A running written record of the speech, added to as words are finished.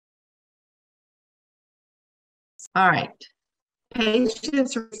All right.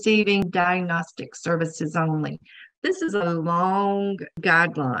 Patients receiving diagnostic services only. This is a long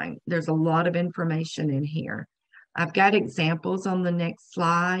guideline. There's a lot of information in here. I've got examples on the next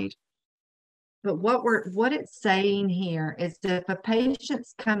slide. But what it's saying here is that if a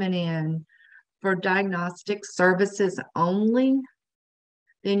patient's coming in for diagnostic services only,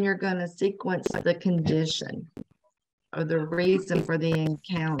 then you're going to sequence the condition or the reason for the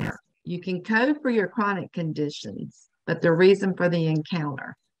encounter. You can code for your chronic conditions, but the reason for the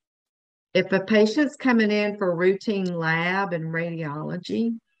encounter. If a patient's coming in for routine lab and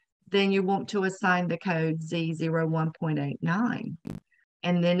radiology, then you want to assign the code Z01.89.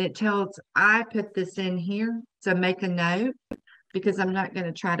 And then it tells, I put this in here, so make a note, because I'm not going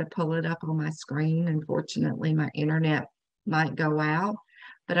to try to pull it up on my screen. Unfortunately, my internet might go out,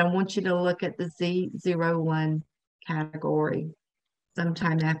 but I want you to look at the Z01 category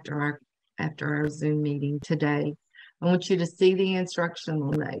sometime after our Zoom meeting today. I want you to see the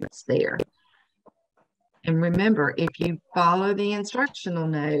instructional notes there. And remember, if you follow the instructional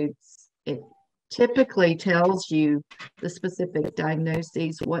notes, it typically tells you the specific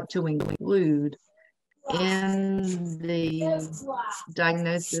diagnoses, what to include in the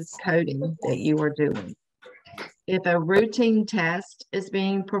diagnosis coding that you are doing. If a routine test is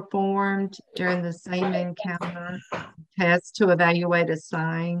being performed during the same encounter, test to evaluate a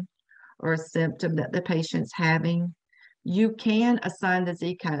sign or a symptom that the patient's having, you can assign the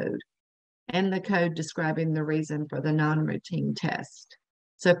Z code and the code describing the reason for the non-routine test.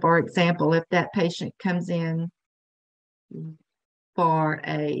 So, for example, if that patient comes in for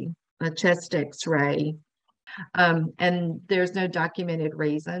a chest x-ray and there's no documented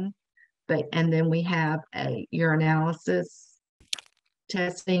reason, and then we have a urinalysis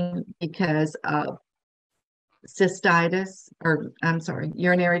testing because of cystitis, or I'm sorry,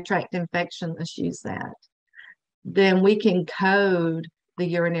 urinary tract infection, let's use that, then we can code the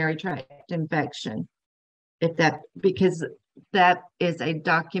urinary tract infection because that is a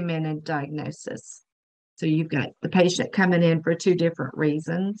documented diagnosis. So you've got the patient coming in for two different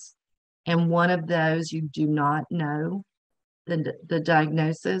reasons, and one of those you do not know the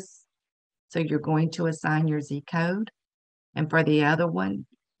diagnosis. So you're going to assign your Z code. And for the other one,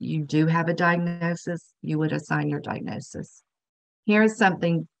 you do have a diagnosis, you would assign your diagnosis. Here's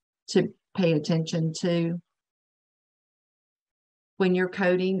something to pay attention to. When you're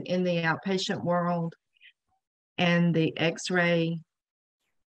coding in the outpatient world and the x-ray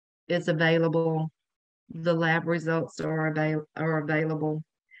is available, the lab results are available,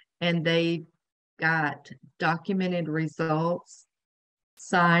 and they got documented results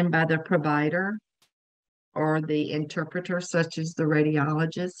signed by the provider or the interpreter, such as the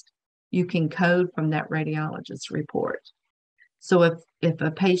radiologist, you can code from that radiologist report. So if a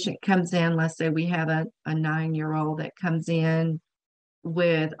patient comes in, let's say we have a 9-year-old that comes in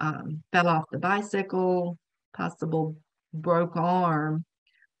with fell off the bicycle, possible broke arm,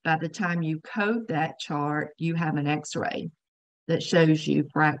 by the time you code that chart, you have an x-ray that shows you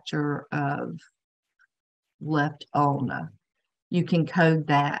fracture of left ulna. You can code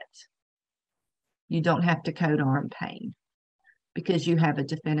that. You don't have to code arm pain because you have a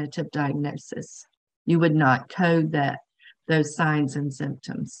definitive diagnosis. You would not code those signs and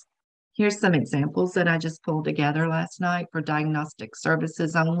symptoms. Here's some examples that I just pulled together last night for diagnostic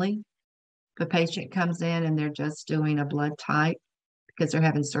services only. If a patient comes in and they're just doing a blood type because they're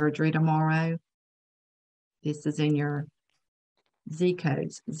having surgery tomorrow, this is in your Z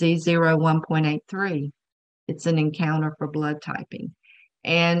codes, Z01.83. It's an encounter for blood typing.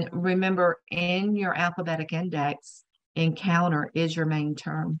 And remember, in your alphabetic index, encounter is your main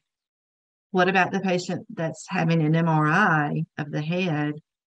term. What about the patient that's having an MRI of the head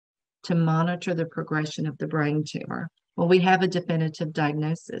to monitor the progression of the brain tumor? Well, we have a definitive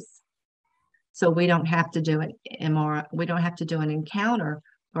diagnosis. So we don't have to do an MRI. We don't have to do an encounter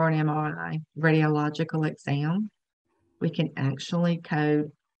for an MRI radiological exam. We can actually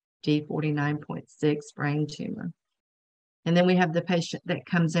code D49.6 brain tumor. And then we have the patient that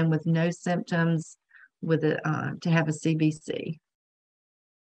comes in with no symptoms to have a CBC.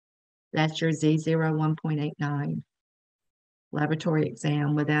 That's your Z01.89 laboratory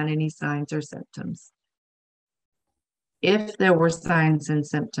exam without any signs or symptoms. If there were signs and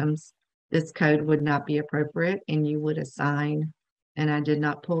symptoms, this code would not be appropriate and you would assign, and I did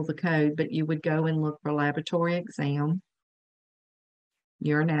not pull the code, but you would go and look for laboratory exam,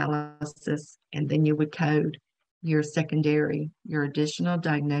 urinalysis, and then you would code your additional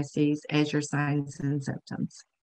diagnoses as your signs and symptoms.